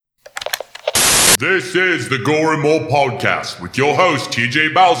This is the Gore and More Podcast with your hosts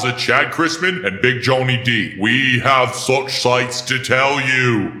TJ Bowser, Chad Chrisman, and Big Johnny D. We have such sights to tell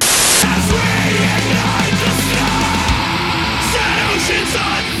you. As we ignite the snow, set oceans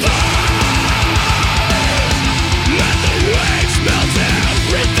on fire. Let the waves melt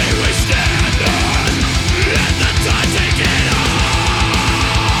everything we stand on. Let the tide take it all.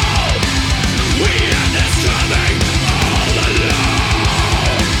 We end this coming all alone.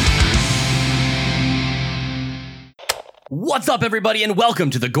 What's up, everybody, and welcome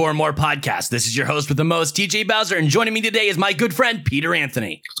to the Gore and More Podcast. This is your host with the most, TJ Bowser, and joining me today is my good friend, Peter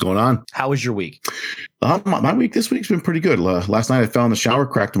Anthony. What's going on? How was your week? My week this week's been pretty good. Last night I fell in the shower,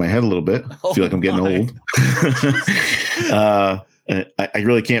 cracked my head a little bit. Feel like I'm getting old. I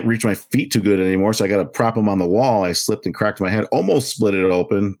really can't reach my feet too good anymore, so I got to prop them on the wall. I slipped and cracked my head, almost split it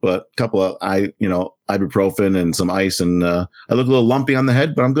open, but a couple of ibuprofen and some ice, and I look a little lumpy on the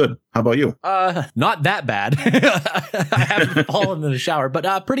head, but I'm good. How about you? Not that bad. I haven't fallen in the shower,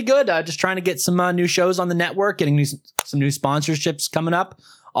 but pretty good. Just trying to get some new shows on the network, getting some new sponsorships coming up.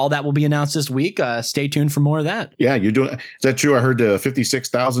 All that will be announced this week. Stay tuned for more of that. Yeah, you're doing. Is that true? I heard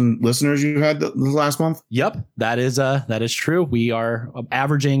 56,000 listeners you had the last month. Yep, that is true. We are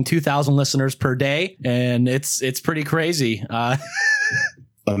averaging 2,000 listeners per day, and it's pretty crazy.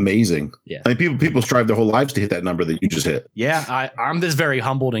 Amazing. Yeah, I mean, people strive their whole lives to hit that number that you just hit. Yeah, I'm just very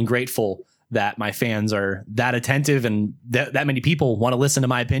humbled and grateful that my fans are that attentive and that many people want to listen to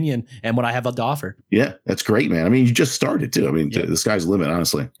my opinion and what I have to offer. Yeah, that's great, man. I mean, you just started too. I mean, The sky's the limit,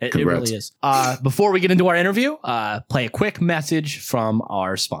 honestly. It really is. Before we get into our interview, play a quick message from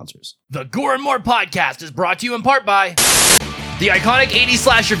our sponsors. The Gore and More Podcast is brought to you in part by the iconic 80s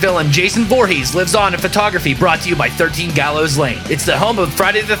slasher villain Jason Voorhees lives on in photography, brought to you by 13 Gallows Lane. It's the home of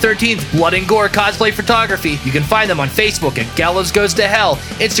Friday the 13th Blood and Gore cosplay photography. You can find them on Facebook at Gallows Goes to Hell,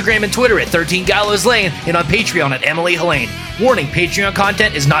 Instagram and Twitter at 13 Gallows Lane, and on Patreon at Emily Helene. Warning, Patreon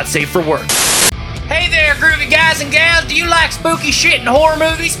content is not safe for work. Hey there, groovy guys and gals. Do you like spooky shit and horror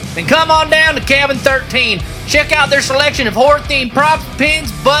movies? Then come on down to Cabin 13. Check out their selection of horror-themed props,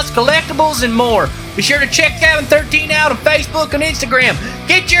 pins, busts, collectibles, and more. Be sure to check Cabin 13 out on Facebook and Instagram.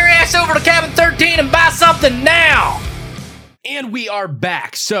 Get your ass over to Cabin 13 and buy something now. And we are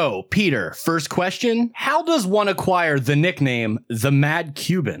back. So, Peter, first question. How does one acquire the nickname The Mad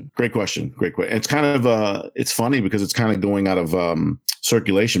Cuban? Great question. It's kind of, it's funny because it's kind of going out of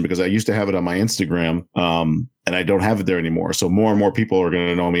circulation, because I used to have it on my Instagram, and I don't have it there anymore. So more and more people are going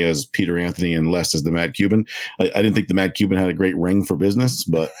to know me as Peter Anthony and less as the Mad Cuban. I didn't think the Mad Cuban had a great ring for business,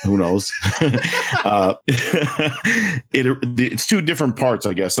 but who knows? It's two different parts,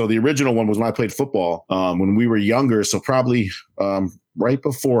 I guess. So the original one was when I played football when we were younger. So probably right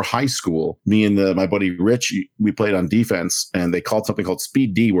before high school, me and my buddy Rich, we played on defense, and they called something called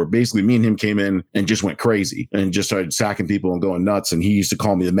Speed D, where basically me and him came in and just went crazy and just started sacking people and going nuts. And he used to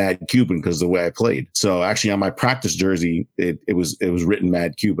call me the Mad Cuban because of the way I played. So actually on my practice jersey, it was written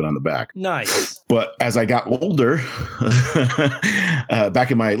Mad Cuban on the back. Nice. But as I got older,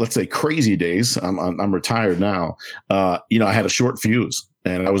 back in my, let's say, crazy days, I'm retired now. I had a short fuse,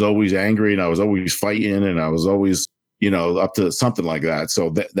 and I was always angry, and I was always fighting, and I was always, up to something like that. So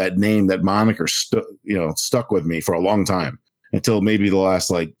that name, that moniker, stuck with me for a long time, until maybe the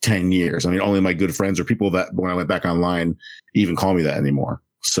last 10 years. I mean, only my good friends or people that when I went back online even call me that anymore.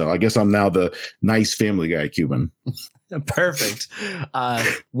 So I guess I'm now the nice family guy Cuban. Perfect.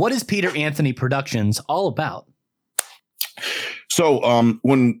 What is Peter Anthony Productions all about? So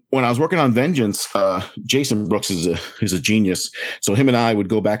when I was working on Vengeance, Jason Brooks is a genius. So him and I would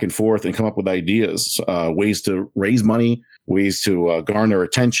go back and forth and come up with ideas, ways to raise money, ways to garner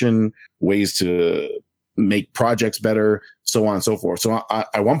attention, ways to make projects better, so on and so forth. So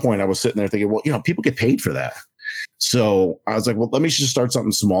at one point I was sitting there thinking, well, people get paid for that. So I was like, well, let me just start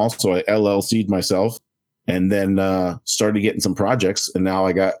something small. So I LLC'd myself, and then started getting some projects, and now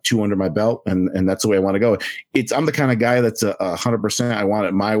I got 2 under my belt, and that's the way I want to go. I'm the kind of guy that's 100%. I want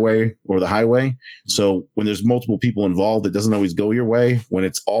it my way or the highway. So when there's multiple people involved, it doesn't always go your way. When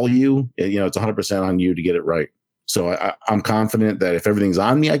it's all you, it's 100% on you to get it right. So I'm confident that if everything's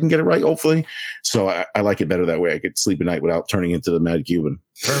on me, I can get it right, hopefully. So I like it better that way. I could sleep at night without turning into the Mad Cuban.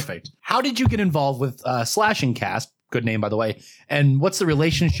 Perfect. How did you get involved with Slashing Cast? Good name, by the way. And what's the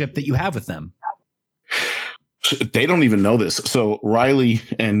relationship that you have with them? They don't even know this. So Riley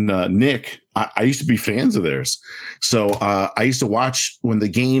and Nick, I used to be fans of theirs. So I used to watch when the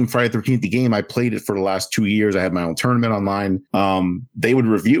game, Friday the 13th, the game, I played it for the last 2 years. I had my own tournament online. They would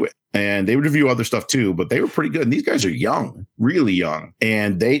review it. and they would review other stuff too, but they were pretty good. And these guys are young, really young.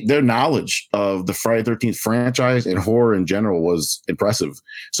 And their knowledge of the Friday the 13th franchise and horror in general was impressive.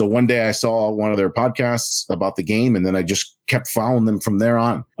 So one day I saw one of their podcasts about the game, and then I just kept following them from there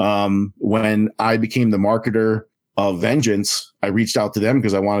on. When I became the marketer of Vengeance, I reached out to them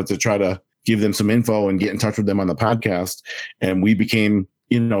because I wanted to try to give them some info and get in touch with them on the podcast. And we became,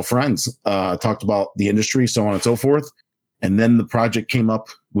 friends, talked about the industry, so on and so forth. And then the project came up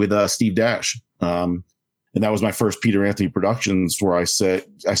with Steve Dash. And that was my first Peter Anthony Productions, where I said,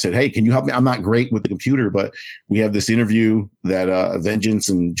 hey, can you help me? I'm not great with the computer, but we have this interview that Vengeance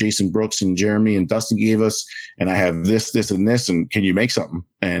and Jason Brooks and Jeremy and Dustin gave us. And I have this, and this, and can you make something?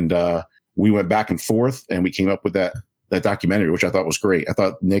 And we went back and forth, and we came up with that documentary, which I thought was great. I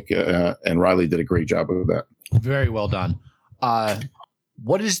thought Nick and Riley did a great job of that. Very well done.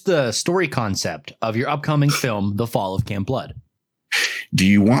 What is the story concept of your upcoming film, The Fall of Camp Blood? Do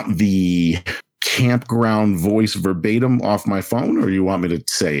you want the campground voice verbatim off my phone, or do you want me to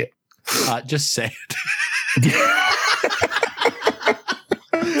say it? Just say it.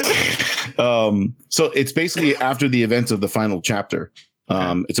 So it's basically after the events of the final chapter.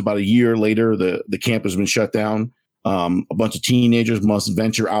 It's about a year later. The camp has been shut down. A bunch of teenagers must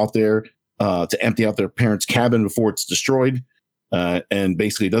venture out there to empty out their parents' cabin before it's destroyed. And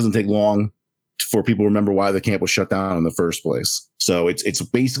basically, it doesn't take long for people to remember why the camp was shut down in the first place. So it's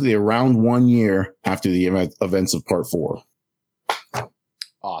basically around 1 year after the events of Part 4.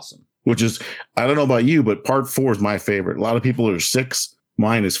 Awesome. Which is, I don't know about you, but Part 4 is my favorite. A lot of people are 6.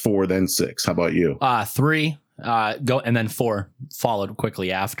 Mine is 4, then 6. How about you? 3. And then 4 followed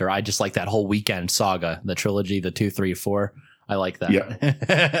quickly after. I just like that whole weekend saga, the trilogy, the 2, 3, 4. I like that.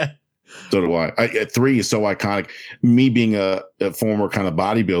 Yeah. So do I. 3 is so iconic. Me being a former kind of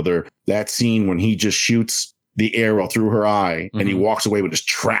bodybuilder, that scene when he just shoots the arrow through her eye and he walks away with his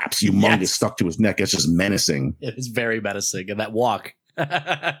traps humongous stuck to his neck. It's just menacing. It is very menacing. And that walk.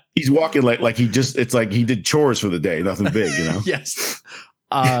 He's walking like it's like he did chores for the day. Nothing big, Yes.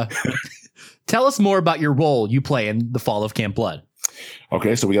 Tell us more about your role you play in The Fall of Camp Blood.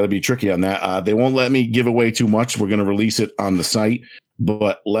 Okay, so we got to be tricky on that. They won't let me give away too much. We're going to release it on the site.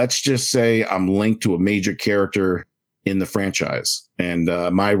 But let's just say I'm linked to a major character in the franchise. And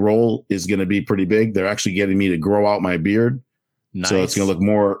my role is going to be pretty big. They're actually getting me to grow out my beard. Nice. So it's going to look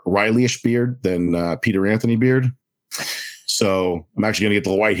more Riley-ish beard than Peter Anthony beard. So I'm actually going to get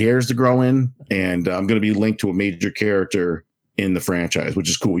the white hairs to grow in. And I'm going to be linked to a major character in the franchise, which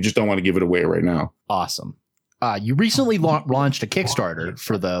is cool. We just don't want to give it away right now. Awesome. You recently launched a Kickstarter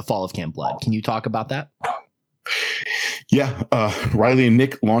for The Fall of Camp Blood. Can you talk about that? Yeah, Riley and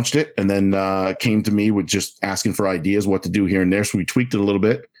Nick launched it, and then came to me with just asking for ideas what to do here and there. So we tweaked it a little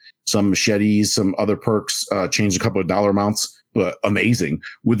bit, some machetes, some other perks, changed a couple of dollar amounts, but amazing.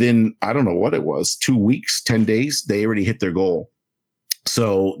 Within, I don't know what it was, 2 weeks, 10 days, they already hit their goal.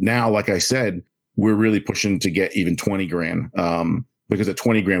 So now, like I said, we're really pushing to get even 20 grand. Because at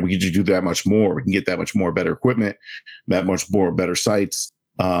 20 grand, we can just do that much more. We can get that much more better equipment, that much more better sites.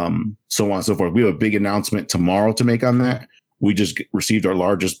 So on and so forth. We have a big announcement tomorrow to make on that. We just received our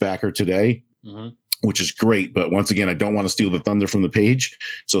largest backer today, which is great. But once again, I don't want to steal the thunder from the page.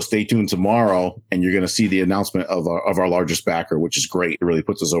 So stay tuned tomorrow, and you're going to see the announcement of our largest backer, which is great. It really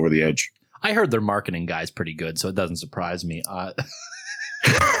puts us over the edge. I heard their marketing guy's pretty good, so it doesn't surprise me. I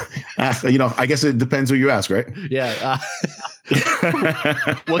guess it depends who you ask, right? Yeah.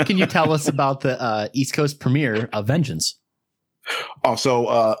 What can you tell us about the East Coast premiere of Vengeance? Oh,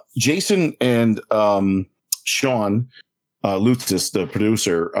 so Jason and Sean Lutzis, the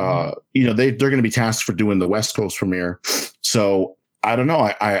producer, they're going to be tasked for doing the West Coast premiere. So I don't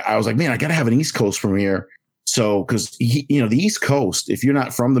know. I was like, man, I got to have an East Coast premiere. So because the East Coast, if you're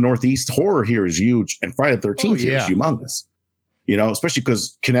not from the Northeast, horror here is huge, and Friday the 13th here is humongous. Especially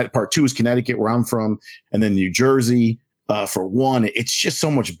because Part 2 is Connecticut, where I'm from, and then New Jersey. For one, it's just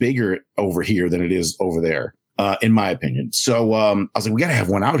so much bigger over here than it is over there. In my opinion. So I was like, we got to have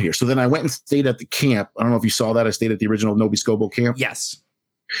one out here. So then I went and stayed at the camp. I don't know if you saw that. I stayed at the original Nobi Scobo camp. Yes.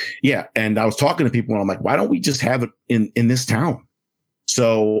 Yeah. And I was talking to people, and I'm like, why don't we just have it in this town?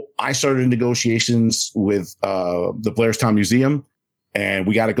 So I started negotiations with the Blairstown Museum, and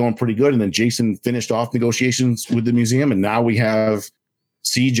we got it going pretty good. And then Jason finished off negotiations with the museum. And now we have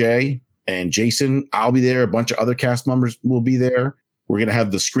CJ and Jason. I'll be there. A bunch of other cast members will be there. We're going to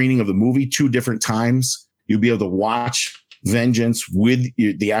have the screening of the movie 2 different times. You'll be able to watch Vengeance with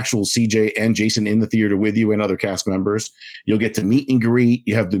the actual CJ and Jason in the theater with you and other cast members. You'll get to meet and greet.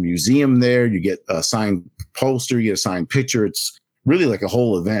 You have the museum there. You get a signed poster. You get a signed picture. It's really like a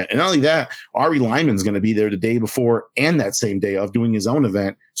whole event. And not only that, Ari Lyman's going to be there the day before and that same day of doing his own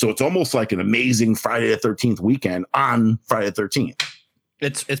event. So it's almost like an amazing Friday the 13th weekend on Friday the 13th.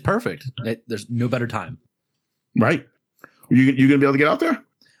 It's perfect. There's no better time. Right. You going to be able to get out there?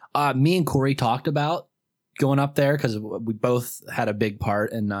 Me and Corey talked about going up there because we both had a big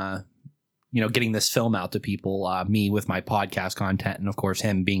part in, getting this film out to people, me with my podcast content, and of course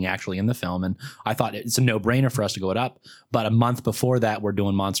him being actually in the film. And I thought it's a no-brainer for us to go it up. But a month before that, we're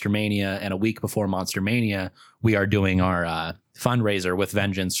doing Monster Mania, and a week before Monster Mania, we are doing our fundraiser with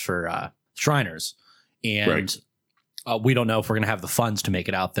Vengeance for Shriners. And we don't know if we're going to have the funds to make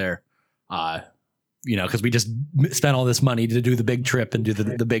it out there, because we just spent all this money to do the big trip and do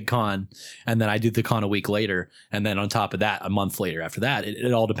the big con. And then I do the con a week later. And then on top of that, a month later after that,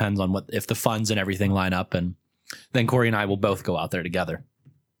 it all depends on if the funds and everything line up. And then Corey and I will both go out there together.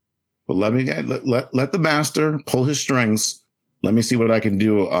 Well, let the master pull his strings. Let me see what I can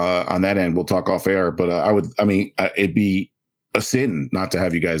do on that end. We'll talk off air, but it'd be a sin not to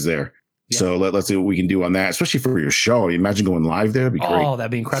have you guys there. Yeah. So let's see what we can do on that, especially for your show. Imagine going live there. That'd be great. Oh, that'd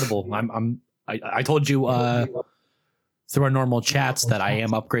be incredible. I told you through our normal chats that I am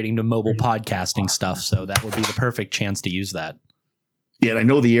upgrading to mobile podcasting stuff. So that would be the perfect chance to use that. Yeah, and I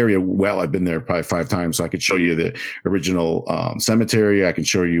know the area well. I've been there probably 5 times, so I could show you the original cemetery. I can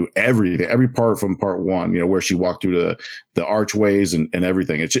show you every part from part 1. Where she walked through the archways and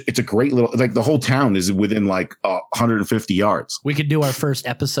everything. It's a great little, like, the whole town is within like 150 yards. We could do our first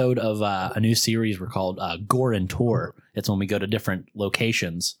episode of a new series we're called Gore and Tour. It's when we go to different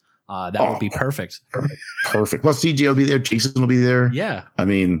locations. That would be perfect. Perfect. Plus, CJ will be there. Jason will be there. Yeah. I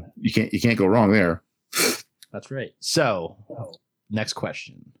mean, you can't go wrong there. That's right. So, next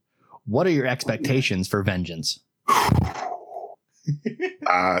question: what are your expectations for Vengeance?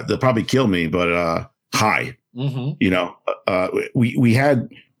 They'll probably kill me, but high. Mm-hmm. We had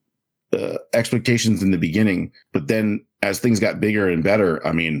expectations in the beginning, but then as things got bigger and better,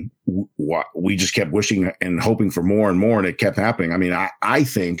 I mean, we just kept wishing and hoping for more and more, and it kept happening. I mean,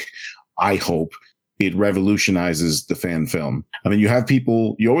 I hope it revolutionizes the fan film. I mean, you're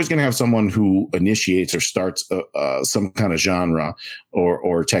always going to have someone who initiates or starts some kind of genre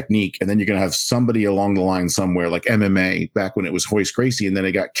or technique. And then you're going to have somebody along the line somewhere, like MMA back when it was Hoist Gracie, and then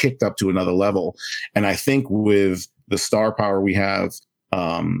it got kicked up to another level. And I think with the star power we have,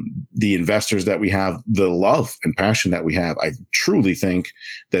 the investors that we have, the love and passion that we have, I truly think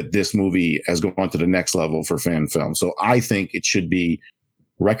that this movie has gone to the next level for fan film. So I think it should be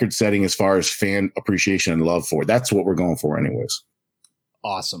record setting as far as fan appreciation and love for it. That's what we're going for anyways.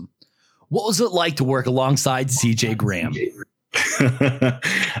 Awesome. What was it like to work alongside CJ Graham?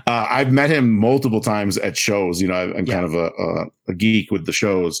 I've met him multiple times at shows. I'm kind of a geek with the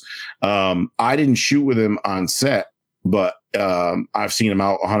shows. I didn't shoot with him on set, but I've seen him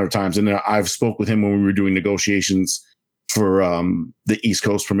out 100 times. And I've spoke with him when we were doing negotiations for the East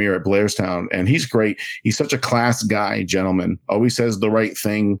Coast premiere at Blairstown. And he's great. He's such a class guy, gentleman. Always says the right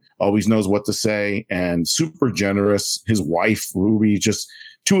thing, always knows what to say, and super generous. His wife, Ruby, just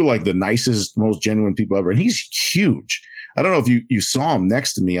two of like the nicest, most genuine people ever. And he's huge. I don't know if you saw him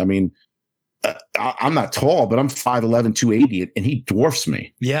next to me. I mean, I'm not tall, but I'm 5'11", 280, and he dwarfs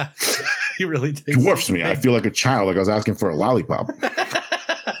me. Yeah, he really dwarfs me. I feel like a child, like I was asking for a lollipop.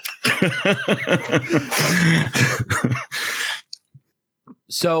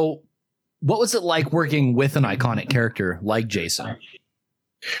 So, what was it like working with an iconic character like Jason?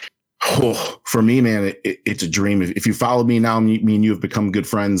 Oh, for me, man, it's a dream. If you follow me now, me and you have become good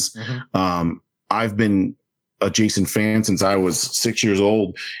friends. Mm-hmm. I've been a Jason fan since I was 6 years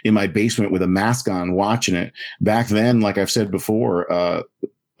old in my basement with a mask on watching it. Back then, like I've said before,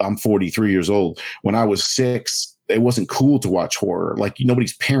 I'm 43 years old. When I was 6, it wasn't cool to watch horror. Like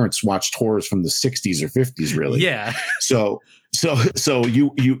nobody's parents watched horrors from the 60s or 50s, really. Yeah. So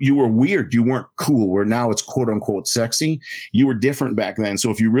you were weird. You weren't cool. Where now it's quote unquote sexy. You were different back then.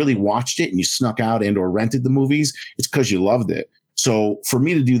 So if you really watched it and you snuck out and or rented the movies, it's because you loved it. So for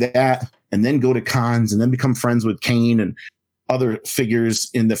me to do that and then go to cons and then become friends with Kane and other figures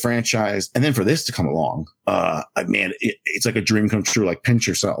in the franchise, and then for this to come along, man, it's like a dream come true. Like pinch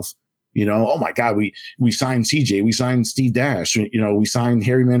yourself. Oh my God, we signed CJ, we signed Steve Dash, we signed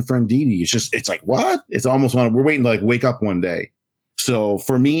Harry Manfredini. It's like, what? It's almost we're waiting to like wake up one day. So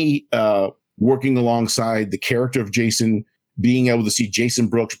for me, working alongside the character of Jason, being able to see Jason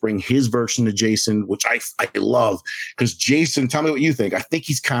Brooks bring his version of Jason, which I love, because Jason, tell me what you think. I think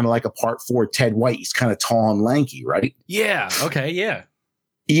he's kind of like a part 4 Ted White. He's kind of tall and lanky, right? Yeah. Okay. Yeah.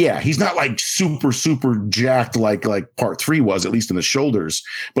 Yeah, he's not like super jacked like part 3 was, at least in the shoulders,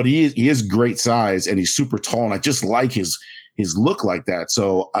 but he is great size and he's super tall, and I just like his his look like that.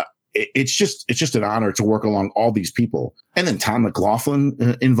 So it's just an honor to work along all these people. And then Tom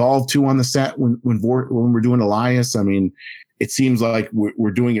McLaughlin involved too on the set when we're doing Elias. I mean, it seems like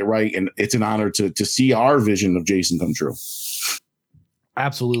we're doing it right, and it's an honor to see our vision of Jason come true.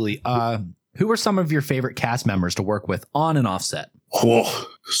 Absolutely. Who are some of your favorite cast members to work with on and off set? Oh,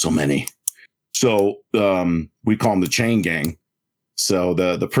 so many. So we call them the Chain Gang. So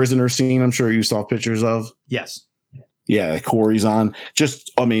the prisoner scene, I'm sure you saw pictures of. Yes. Yeah, Corey's on.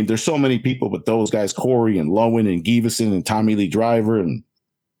 There's so many people, but those guys, Corey and Lowen and Givison and Tommy Lee Driver and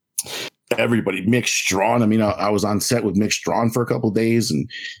everybody, Mick Strawn. I mean, I was on set with Mick Strawn for a couple of days, and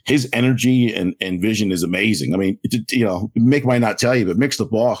his energy and vision is amazing. I mean, Mick might not tell you, but Mick's the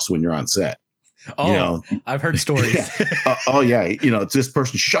boss when you're on set. Oh, I've heard stories. Yeah. It's this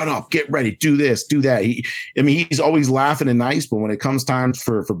person, shut up, get ready, do this, do that. He's always laughing and nice, but when it comes time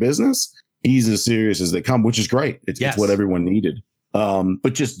for business, he's as serious as they come, which is great. It's what everyone needed.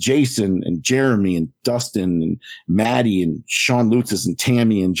 But just Jason and Jeremy and Dustin and Maddie and Sean Lutzis and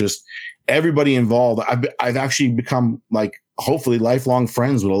Tammy and just everybody involved. I've actually become hopefully lifelong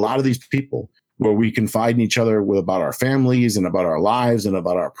friends with a lot of these people, where we confide in each other about our families and about our lives and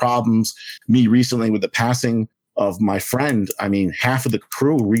about our problems. Me recently with the passing of my friend, half of the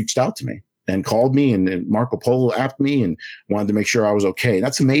crew reached out to me and called me, and Marco Polo apped me and wanted to make sure I was okay.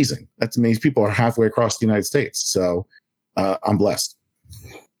 That's amazing. That's amazing. People are halfway across the United States. So I'm blessed.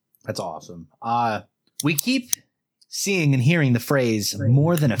 That's awesome. We keep seeing and hearing the phrase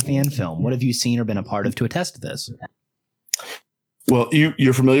more than a fan film. What have you seen or been a part of to attest to this? Well,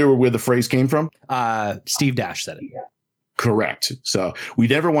 you're familiar with where the phrase came from? Steve Dash said it. Correct. So we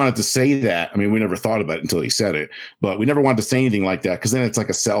never wanted to say that. We never thought about it until he said it, but we never wanted to say anything like that, because then it's like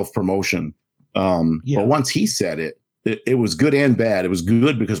a self-promotion. But once he said it, it was good and bad. It was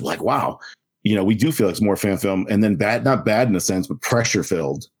good because wow, we do feel it's more fan film, and then bad, not bad in a sense, but pressure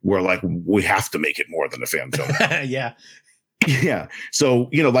filled. We're we have to make it more than a fan film. Yeah. Yeah.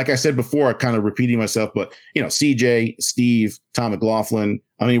 So, like I said before, I kind of repeating myself, but, CJ, Steve, Tom McLaughlin,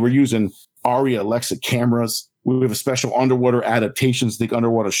 we're using Arri Alexa cameras. We have a special underwater adaptations, think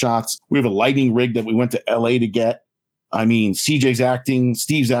underwater shots. We have a lighting rig that we went to LA to get. CJ's acting,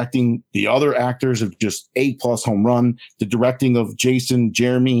 Steve's acting, the other actors have just A+ home run, the directing of Jason,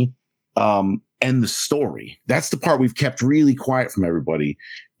 Jeremy, and the story. That's the part we've kept really quiet from everybody,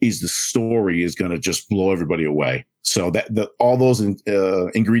 is the story is going to just blow everybody away. So all those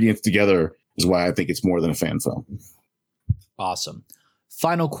ingredients together is why I think it's more than a fan film. Awesome.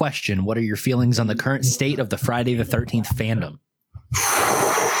 Final question. What are your feelings on the current state of the Friday the 13th fandom?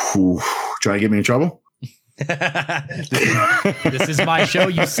 Trying to get me in trouble? This is my show.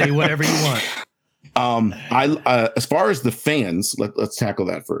 You say whatever you want. As far as the fans, let's tackle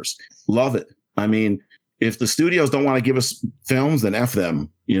that first. Love it. If the studios don't want to give us films, then F them.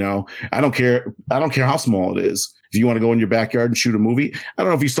 I don't care. I don't care how small it is. If you want to go in your backyard and shoot a movie, I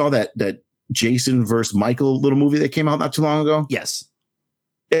don't know if you saw that Jason versus Michael little movie that came out not too long ago. Yes.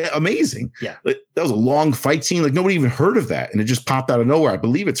 Amazing. Yeah. That was a long fight scene. Nobody even heard of that. And it just popped out of nowhere. I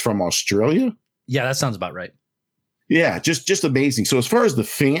believe it's from Australia. Yeah, that sounds about right. Yeah, just amazing. So as far as the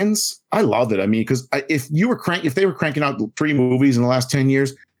fans, I love it. Because if they were cranking out 3 movies in the last 10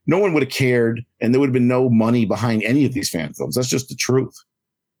 years, no one would have cared, and there would have been no money behind any of these fan films. That's just the truth.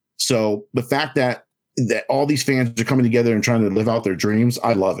 So the fact that all these fans are coming together and trying to live out their dreams,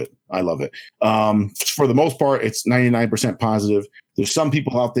 I love it. For the most part, it's 99% positive. There's some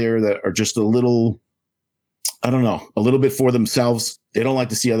people out there that are just a little bit for themselves. They don't like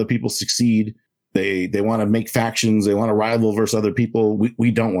to see other people succeed. They want to make factions. They want to rival versus other people.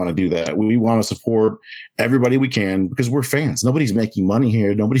 We don't want to do that. We want to support everybody we can because we're fans. Nobody's making money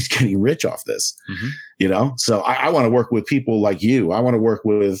here. Nobody's getting rich off this, So I want to work with people like you. I want to work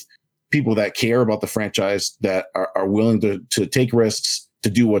with people that care about the franchise, that are willing to take risks, to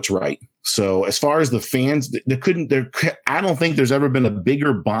do what's right. So as far as the fans, I don't think there's ever been a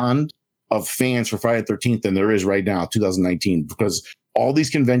bigger bond of fans for Friday the 13th than there is right now, 2019, because all these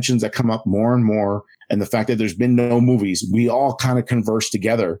conventions that come up more and more, and the fact that there's been no movies, we all kind of converse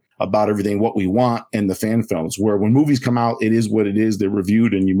together about everything, what we want in the fan films, where when movies come out, it is what it is. They're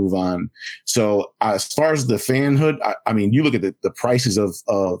reviewed and you move on. So as far as the fanhood, you look at the prices of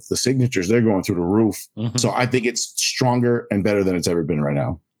the signatures, they're going through the roof. Mm-hmm. So I think it's stronger and better than it's ever been right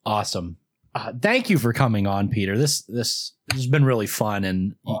now. Awesome. Thank you for coming on, Peter. This has been really fun.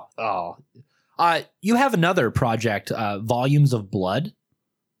 And you have another project, Volumes of Blood.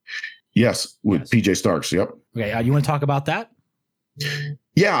 Yes, with PJ Starks. Yep. Okay. You want to talk about that?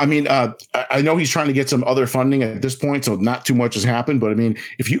 Yeah, I mean, I know he's trying to get some other funding at this point, so not too much has happened. But I mean,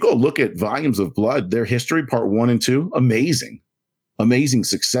 if you go look at Volumes of Blood, their history, part 1 and 2, amazing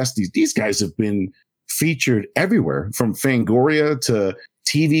success. These guys have been featured everywhere, from Fangoria to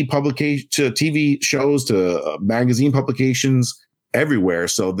TV publication to TV shows to magazine publications, everywhere.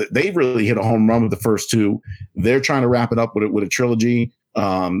 So they really hit a home run with the first 2. They're trying to wrap it up with a trilogy.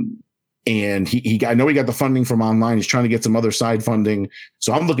 And I know he got the funding from online. He's trying to get some other side funding.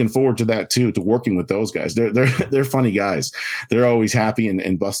 So I'm looking forward to that too, to working with those guys. They're funny guys. They're always happy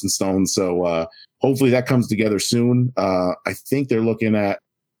and busting stones. So hopefully that comes together soon. I think they're looking at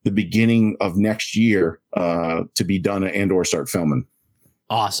the beginning of next year to be done and or start filming.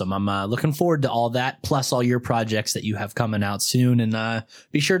 Awesome. I'm looking forward to all that, plus all your projects that you have coming out soon. And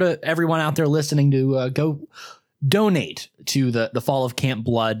be sure to everyone out there listening to go donate to the Fall of Camp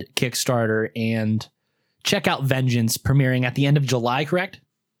Blood Kickstarter and check out Vengeance, premiering at the end of July, correct?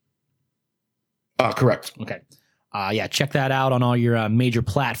 Correct. Okay. Yeah, check that out on all your major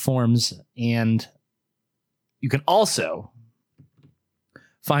platforms. And you can also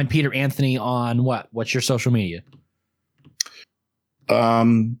find Peter Anthony on what's your social media? I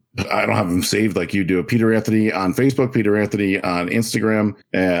don't have them saved like you do. Peter Anthony on Facebook, Peter Anthony on Instagram,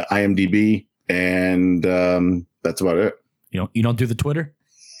 IMDb, and that's about it. You don't do the Twitter?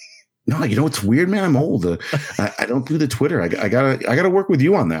 No, it's weird, man. I'm old. I don't do the Twitter. I gotta work with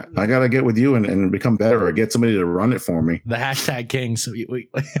you on that. I gotta get with you and become better, or get somebody to run it for me. The hashtag kings. We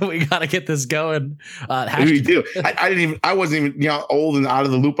gotta get this going. We do. I wasn't even old and out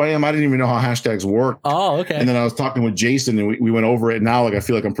of the loop I am. I didn't even know how hashtags work. Oh, okay. And then I was talking with Jason, and we went over it. Now, I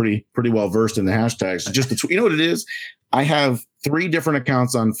feel like I'm pretty well versed in the hashtags. Just you know what it is? I have 3 different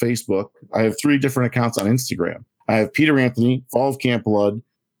accounts on Facebook. I have 3 different accounts on Instagram. I have Peter Anthony, Fall of Camp Blood,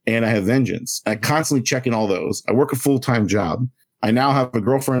 and I have Vengeance. I constantly check in all those. I work a full-time job. I now have a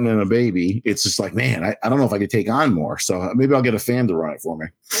girlfriend and a baby. It's just like, man, I don't know if I could take on more. So maybe I'll get a fan to run it for me.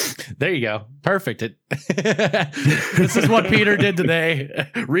 There you go. Perfect. This is what Peter did today.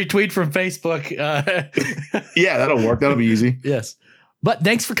 Retweet from Facebook. Yeah, that'll work. That'll be easy. Yes. But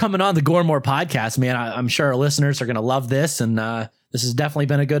thanks for coming on the Gore More podcast, man. I'm sure our listeners are going to love this. And this has definitely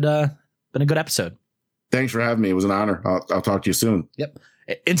been a good episode. Thanks for having me. It was an honor. I'll talk to you soon. Yep.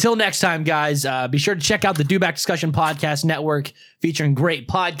 Until next time, guys, be sure to check out the Do Back Discussion Podcast Network, featuring great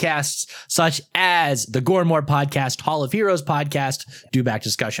podcasts such as the Gore More Podcast, Hall of Heroes Podcast, Do Back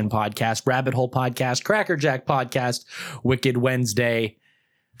Discussion Podcast, Rabbit Hole Podcast, Cracker Jack Podcast, Wicked Wednesday.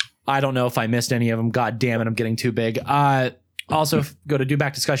 I don't know if I missed any of them. God damn it, I'm getting too big. Also, go to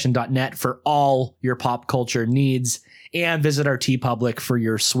dobackdiscussion.net for all your pop culture needs, and visit our TeePublic for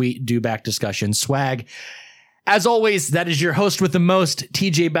your sweet Do Back Discussion swag. As always, that is your host with the most,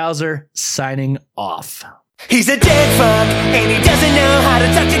 TJ Bowser, signing off. He's a dead fuck, and he doesn't know how to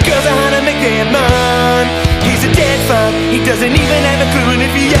talk to girls or how to make them moan. He's a dead fuck, he doesn't even have a clue, and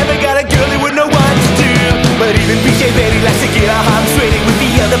if he ever got a girl, he wouldn't know what to do. But even BJ Betty likes to get her heart sweating with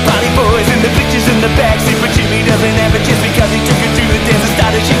the other party boys in the pictures in the backseat. But Jimmy doesn't have it just because he took her to the dance and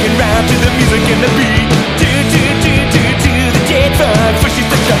started shaking round to the music and the beat. Do the dead fuck, first you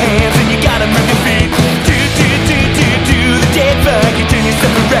touch your hands and you gotta move your feet. Do the dead fuck, you turn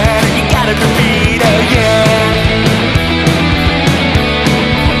yourself around and you gotta repeat, oh yeah.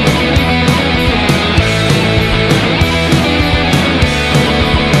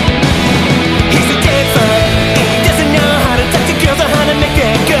 He's a dead fuck, and he doesn't know how to talk to girls or how to make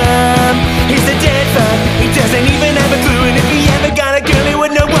them come. He's a dead fuck, he doesn't even have a clue, and if he ever got a girl, he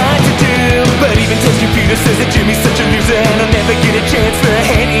wouldn't know what to do. But even Test Computer says that Jimmy's such a loser, and he'll never get a chance for a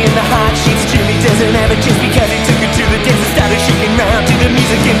hand in the hot sheets. Jimmy doesn't have a chance because he took her to the dance and started shaking round to the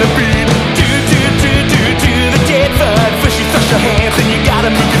music and the beat. Do the dead fuck, first you flush your hands and you gotta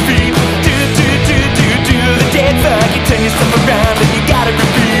move your feet. Do the dead fuck, you turn yourself around and you gotta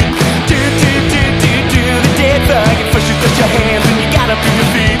repeat. Do the dead fuck, first you flush your hands and you gotta move your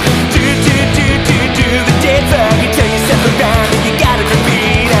feet. Do the dead fuck, you turn yourself around and you gotta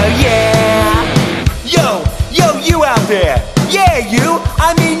repeat, oh yeah. Yo, you out there. Yeah, you,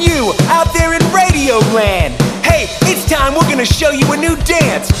 I mean you, out there in Radio Land. Hey, it's time, we're gonna show you a new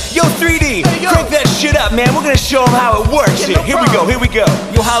dance. Yo, 3D, crank that shit up, man. We're gonna show them how it works. Yeah, here we go.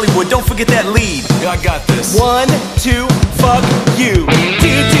 Yo, Hollywood, don't forget that lead. Yeah, I got this. 1, 2, fuck you.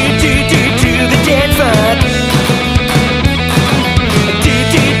 Do the dead fuck.